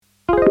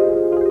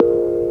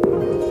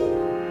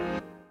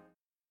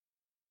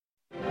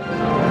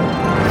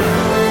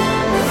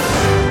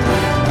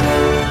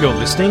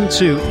listening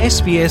to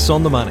SBS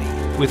On the Money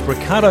with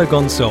Ricardo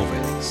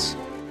Gonçalves.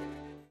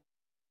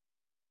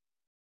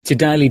 It's your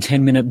daily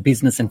 10-minute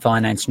business and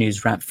finance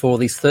news wrap for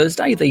this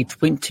Thursday, the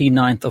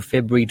 29th of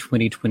February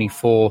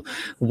 2024.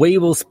 We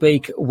will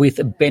speak with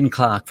Ben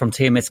Clark from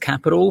TMS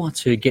Capital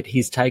to get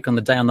his take on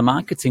the day on the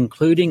markets,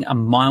 including a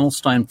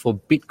milestone for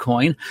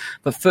Bitcoin.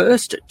 But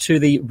first, to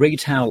the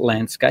retail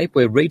landscape,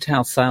 where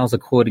retail sales,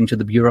 according to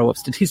the Bureau of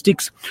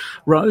Statistics,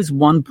 rose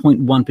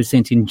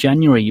 1.1% in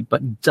January.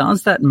 But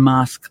does that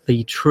mask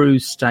the true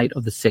state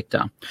of the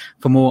sector?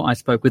 For more, I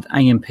spoke with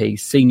AMP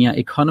senior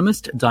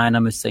economist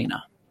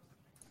Mousina.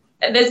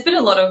 There's been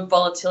a lot of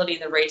volatility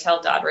in the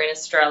retail data in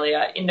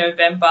Australia. In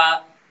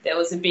November, there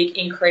was a big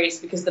increase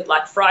because of the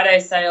Black Friday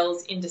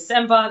sales. In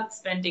December,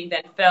 spending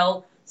then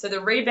fell. So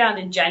the rebound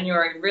in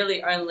January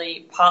really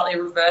only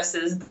partly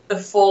reverses the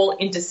fall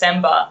in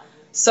December.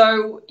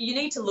 So you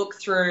need to look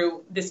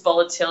through this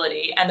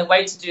volatility, and the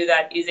way to do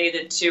that is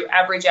either to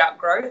average out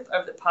growth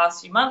over the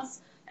past few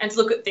months and to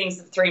look at things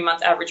at a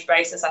 3-month average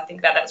basis. I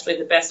think that's really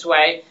the best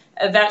way.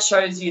 That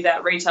shows you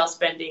that retail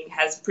spending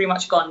has pretty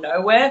much gone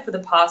nowhere for the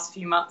past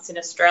few months in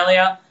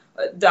Australia.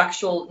 The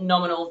actual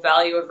nominal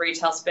value of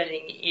retail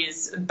spending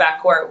is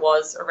back where it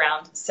was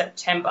around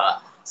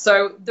September.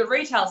 So the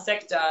retail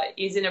sector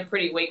is in a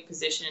pretty weak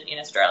position in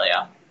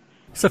Australia.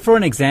 So for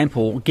an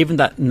example, given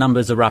that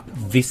numbers are up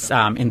this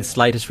in this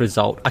latest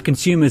result, are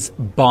consumers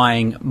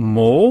buying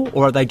more,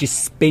 or are they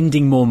just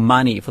spending more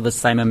money for the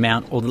same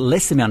amount or the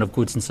less amount of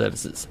goods and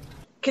services?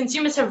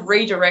 Consumers have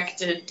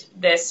redirected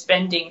their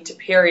spending to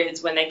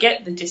periods when they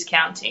get the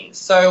discounting.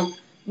 So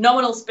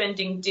nominal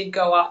spending did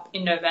go up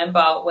in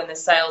November when the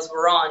sales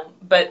were on,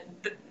 but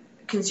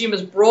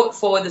consumers brought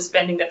forward the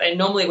spending that they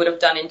normally would have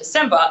done in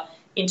December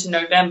into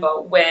November,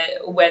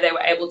 where they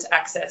were able to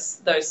access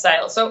those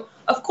sales. So,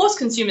 of course,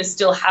 consumers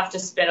still have to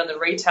spend on the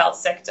retail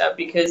sector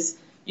because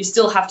you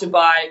still have to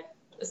buy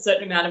a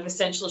certain amount of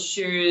essential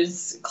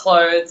shoes,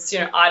 clothes,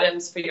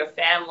 items for your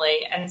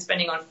family, and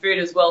spending on food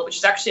as well, which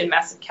is actually a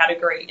massive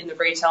category in the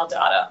retail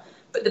data.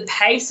 But the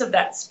pace of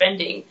that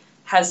spending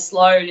has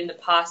slowed in the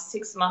past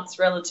 6 months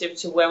relative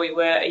to where we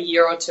were a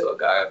year or two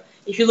ago.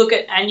 If you look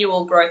at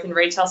annual growth in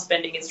retail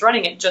spending, it's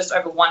running at just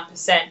over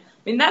 1%. I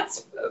mean,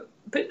 that's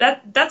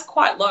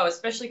quite low,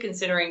 especially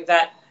considering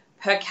that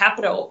per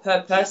capita or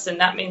per person,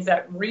 that means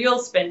that real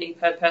spending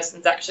per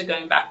person is actually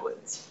going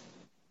backwards.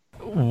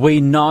 We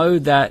know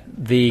that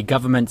the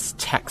government's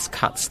tax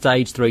cuts,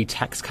 stage 3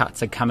 tax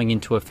cuts, are coming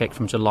into effect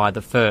from July the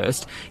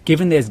 1st.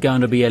 Given there's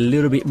going to be a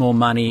little bit more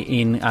money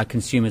in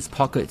consumers'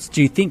 pockets,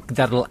 do you think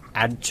that'll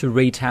add to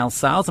retail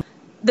sales?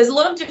 There's a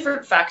lot of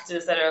different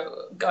factors that are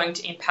going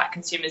to impact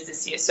consumers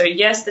this year. So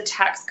yes, the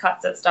tax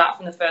cuts that start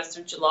from the 1st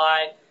of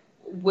July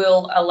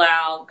will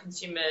allow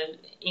consumer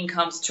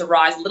incomes to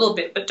rise a little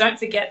bit, but don't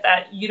forget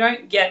that you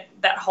don't get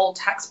that whole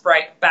tax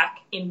break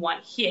back in one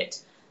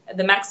hit.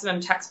 The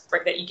maximum tax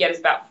break that you get is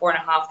about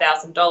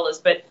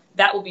 $4,500, but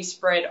that will be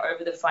spread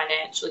over the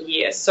financial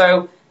year.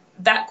 So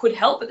that could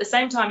help. At the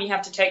same time, you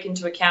have to take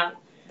into account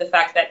the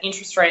fact that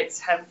interest rates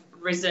have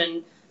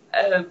risen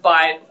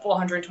by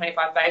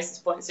 425 basis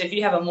points. So if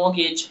you have a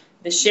mortgage,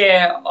 the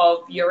share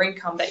of your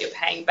income that you're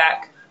paying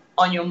back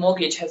on your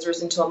mortgage has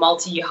risen to a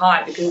multi-year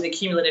high because of the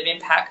cumulative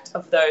impact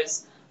of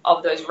those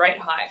rate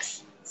hikes.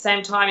 At the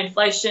same time,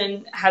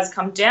 inflation has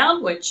come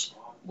down, which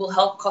will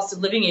help cost of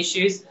living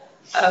issues.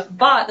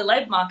 But the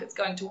labour market's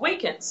going to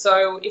weaken.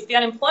 So if the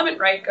unemployment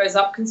rate goes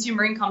up,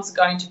 consumer incomes are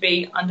going to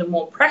be under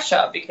more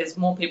pressure because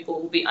more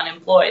people will be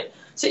unemployed.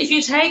 So if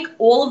you take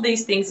all of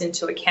these things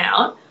into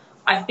account,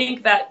 I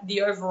think that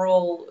the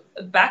overall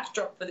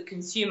backdrop for the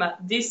consumer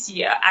this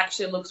year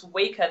actually looks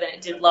weaker than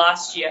it did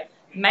last year,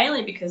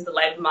 mainly because the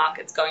labour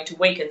market's going to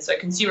weaken. So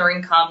consumer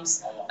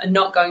incomes are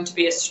not going to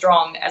be as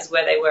strong as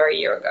where they were a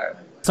year ago.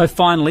 So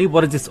finally,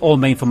 what does this all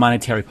mean for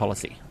monetary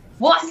policy?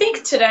 Well, I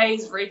think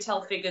today's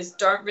retail figures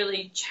don't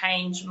really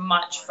change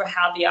much for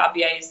how the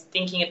RBA is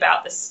thinking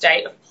about the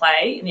state of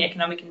play in the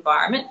economic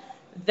environment.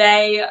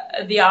 The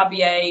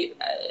RBA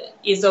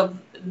is of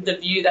the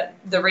view that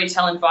the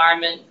retail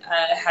environment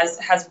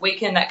has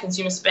weakened, that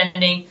consumer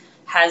spending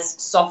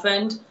has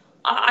softened.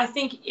 I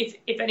think, if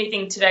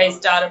anything,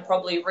 today's data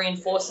probably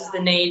reinforces the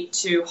need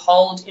to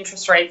hold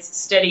interest rates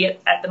steady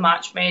at the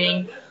March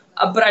meeting.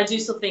 But I do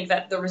still think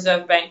that the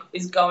Reserve Bank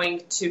is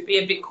going to be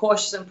a bit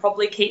cautious and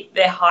probably keep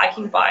their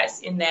hiking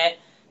bias in there,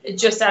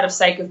 just out of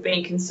sake of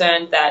being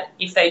concerned that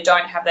if they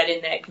don't have that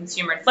in there,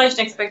 consumer inflation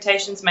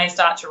expectations may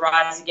start to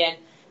rise again,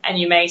 and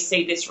you may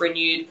see this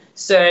renewed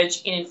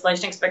surge in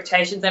inflation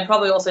expectations. They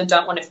probably also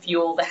don't want to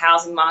fuel the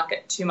housing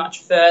market too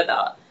much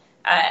further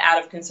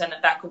out of concern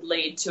that could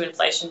lead to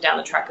inflation down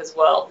the track as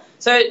well.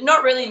 So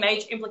not really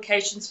major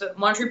implications for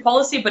monetary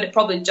policy, but it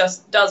probably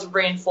just does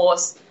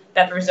reinforce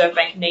that the Reserve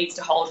Bank needs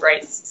to hold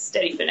rates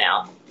steady for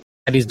now.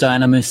 That is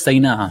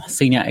Mousina,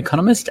 senior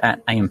economist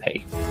at AMP.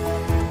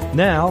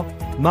 Now,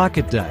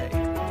 Market Day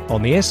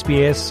on the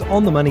SBS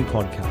On the Money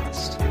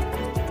podcast.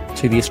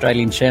 To the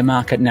Australian share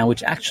market now,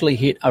 which actually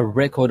hit a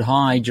record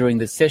high during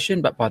the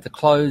session, but by the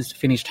close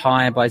finished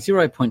higher by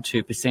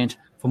 0.2%,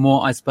 For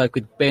more, I spoke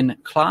with Ben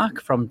Clark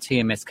from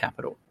TMS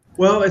Capital.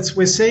 Well,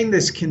 we're seeing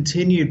this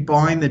continued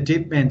buying the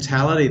dip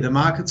mentality. The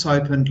market's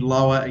opened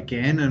lower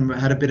again and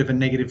had a bit of a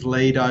negative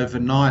lead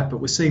overnight, but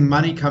we're seeing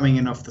money coming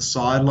in off the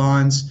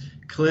sidelines.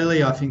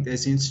 Clearly, I think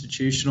there's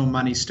institutional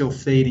money still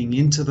feeding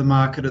into the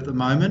market at the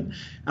moment.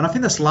 And I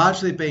think that's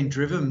largely been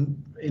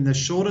driven in the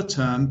shorter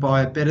term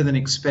by a better than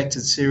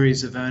expected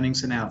series of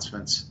earnings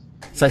announcements.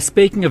 So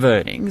speaking of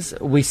earnings,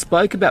 we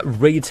spoke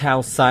about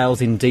retail sales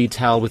in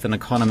detail with an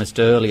economist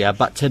earlier,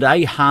 but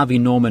today Harvey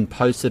Norman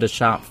posted a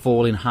sharp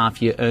fall in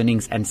half-year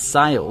earnings and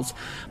sales,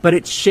 but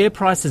its share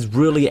price has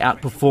really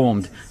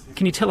outperformed.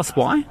 Can you tell us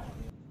why?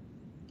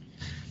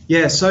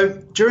 Yeah, so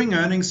during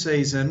earnings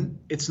season,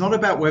 it's not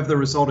about whether the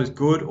result is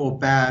good or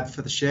bad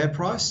for the share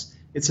price.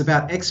 It's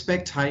about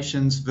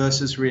expectations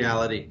versus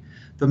reality.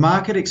 The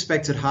market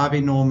expected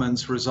Harvey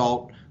Norman's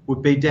result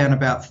would be down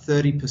about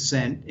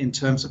 30% in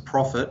terms of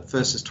profit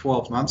versus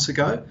 12 months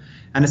ago,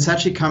 and it's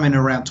actually come in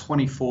around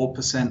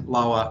 24%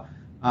 lower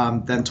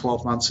than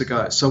 12 months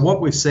ago. So what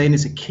we've seen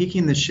is a kick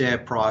in the share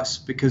price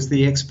because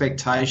the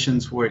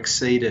expectations were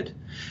exceeded.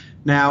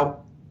 Now,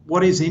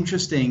 what is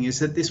interesting is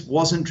that this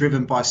wasn't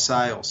driven by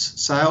sales.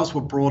 Sales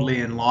were broadly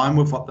in line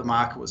with what the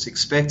market was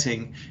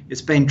expecting.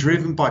 It's been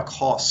driven by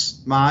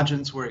costs.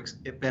 Margins were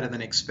better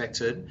than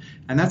expected,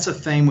 and that's a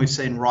theme we've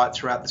seen right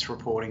throughout this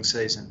reporting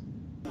season.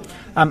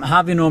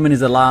 Harvey Norman is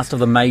the last of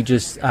the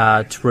majors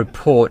to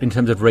report in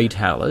terms of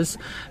retailers.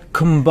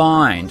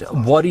 Combined,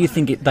 what do you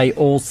think they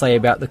all say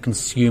about the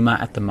consumer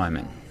at the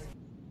moment?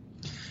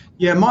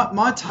 Yeah,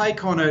 my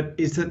take on it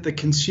is that the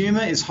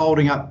consumer is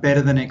holding up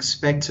better than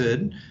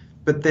expected,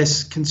 but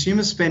this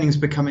consumer spending is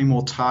becoming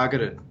more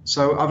targeted.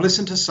 So I've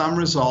listened to some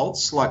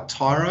results, like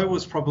Tyro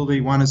was probably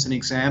one as an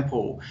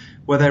example,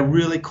 where they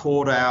really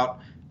called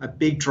out a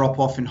big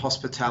drop-off in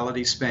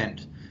hospitality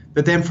spend.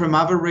 But then from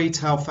other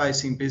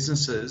retail-facing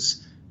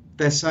businesses,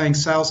 they're saying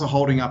sales are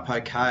holding up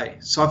okay.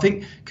 So I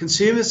think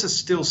consumers are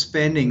still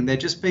spending. They're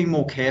just being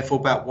more careful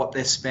about what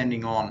they're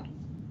spending on.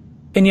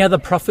 Any other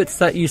profits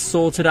that you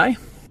saw today?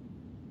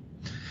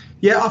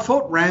 Yeah, I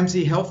thought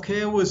Ramsay Health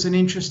Care was an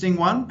interesting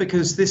one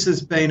because this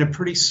has been a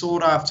pretty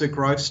sought-after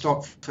growth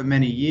stock for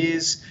many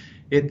years.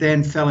 It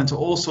then fell into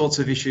all sorts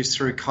of issues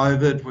through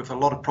COVID with a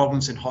lot of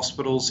problems in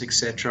hospitals,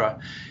 etc.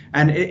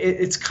 And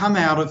it's come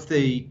out of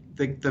the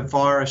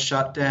virus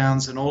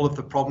shutdowns and all of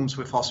the problems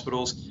with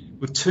hospitals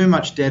with too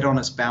much debt on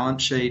its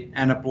balance sheet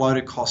and a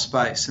bloated cost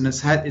base. And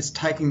it's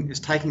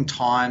taking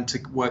time to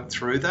work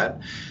through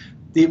that.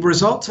 The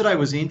result today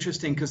was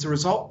interesting because the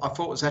result I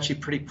thought was actually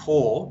pretty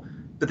poor,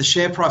 but the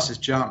share price has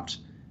jumped.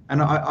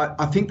 And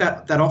I think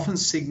that often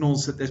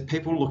signals that there's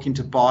people looking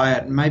to buy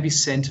it and maybe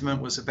sentiment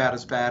was about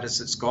as bad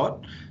as it's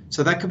got.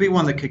 So that could be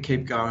one that could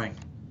keep going.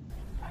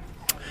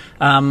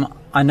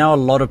 I know a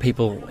lot of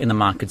people in the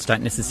markets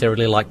don't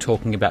necessarily like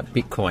talking about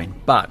Bitcoin,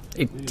 but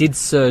it did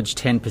surge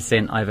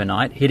 10%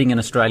 overnight, hitting an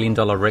Australian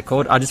dollar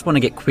record. I just want to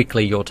get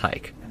quickly your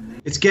take.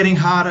 It's getting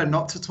harder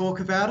not to talk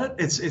about it.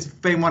 It's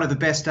been one of the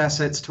best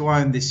assets to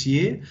own this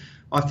year.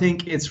 I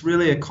think it's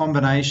really a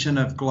combination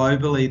of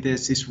globally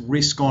there's this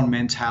risk-on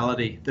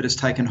mentality that has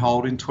taken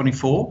hold in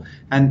 24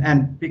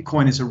 and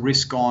Bitcoin is a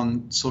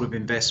risk-on sort of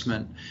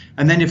investment.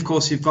 And then, of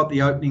course, you've got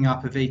the opening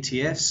up of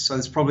ETFs. So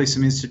there's probably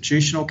some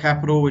institutional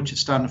capital which is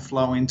starting to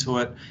flow into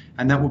it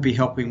and that will be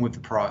helping with the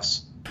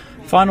price.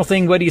 Final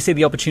thing, where do you see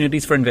the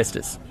opportunities for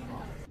investors?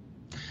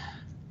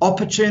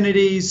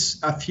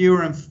 Opportunities are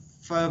fewer and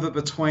further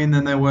between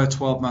than they were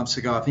 12 months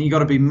ago. I think you've got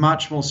to be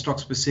much more stock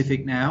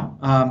specific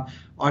now.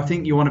 I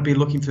think you want to be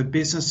looking for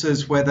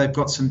businesses where they've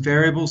got some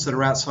variables that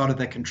are outside of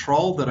their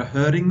control that are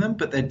hurting them,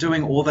 but they're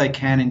doing all they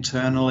can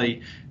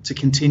internally to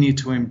continue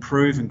to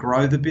improve and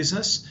grow the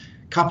business.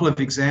 A couple of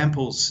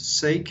examples,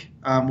 Seek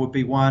would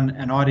be one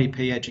and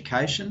IDP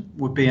Education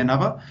would be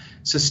another.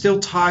 So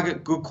still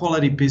target good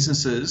quality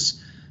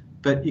businesses,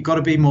 but you've got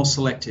to be more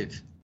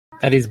selective.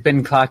 That is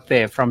Ben Clark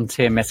there from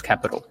TMS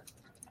Capital.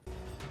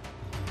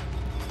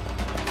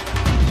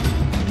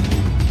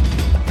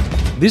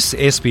 This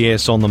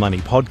SBS On the Money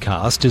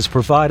podcast is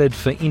provided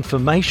for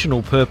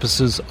informational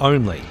purposes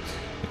only.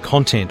 The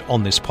content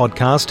on this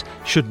podcast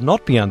should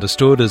not be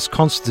understood as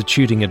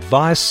constituting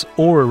advice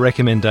or a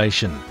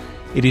recommendation.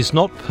 It is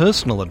not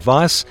personal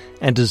advice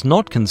and does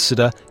not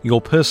consider your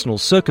personal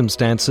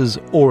circumstances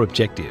or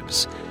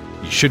objectives.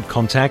 You should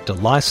contact a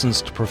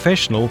licensed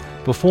professional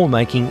before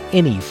making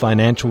any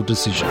financial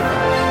decision.